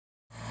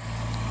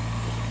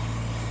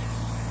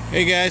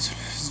Hey guys,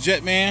 it's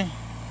Jetman,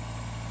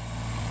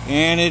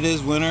 and it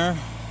is winter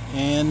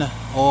in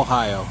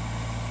Ohio.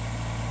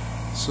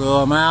 So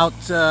I'm out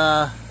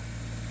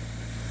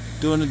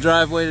doing the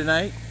driveway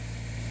tonight.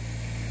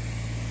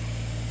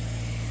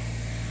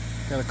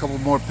 Got a couple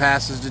more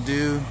passes to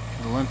do,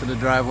 the length of the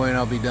driveway, and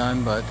I'll be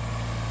done. But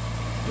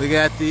we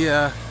got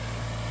the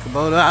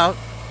Kubota out,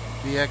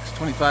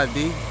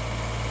 BX25D,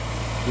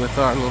 with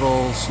our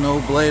little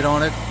snow blade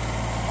on it,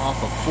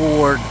 off a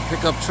Ford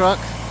pickup truck.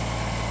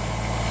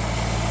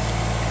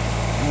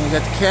 And we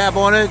got the cab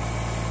on it.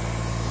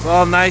 It's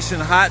all nice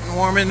and hot and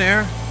warm in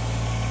there.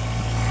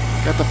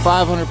 Got the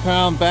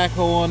 500-pound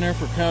backhoe on there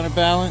for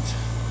counterbalance.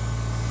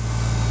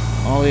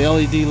 All the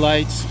LED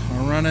lights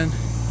are running.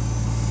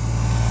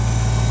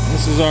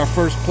 This is our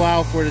first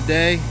plow for the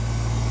day.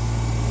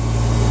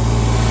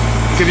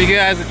 Give you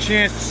guys a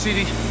chance to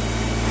see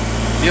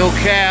the old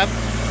cab.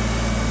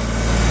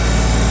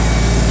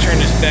 Turn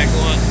this back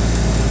on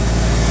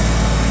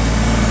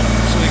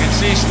so we can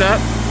see stuff.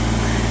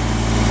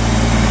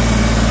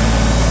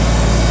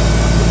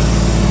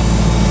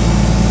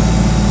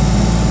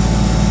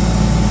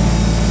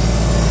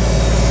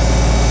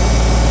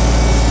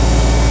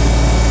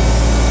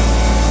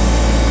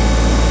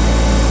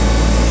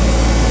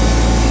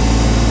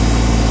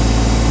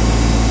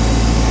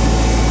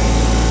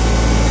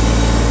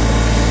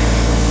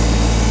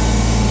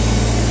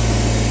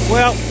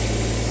 Well,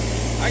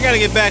 I gotta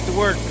get back to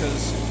work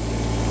because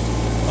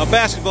my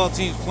basketball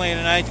team's playing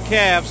tonight, the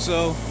Cavs,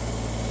 so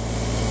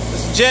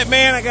this is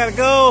Jetman, I gotta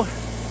go.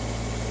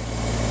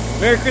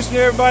 Merry Christmas to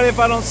everybody if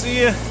I don't see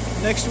you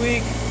next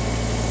week.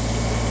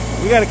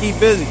 We gotta keep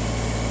busy.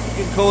 It's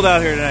getting cold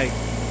out here tonight.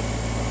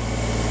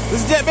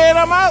 This is Jetman,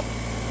 I'm out.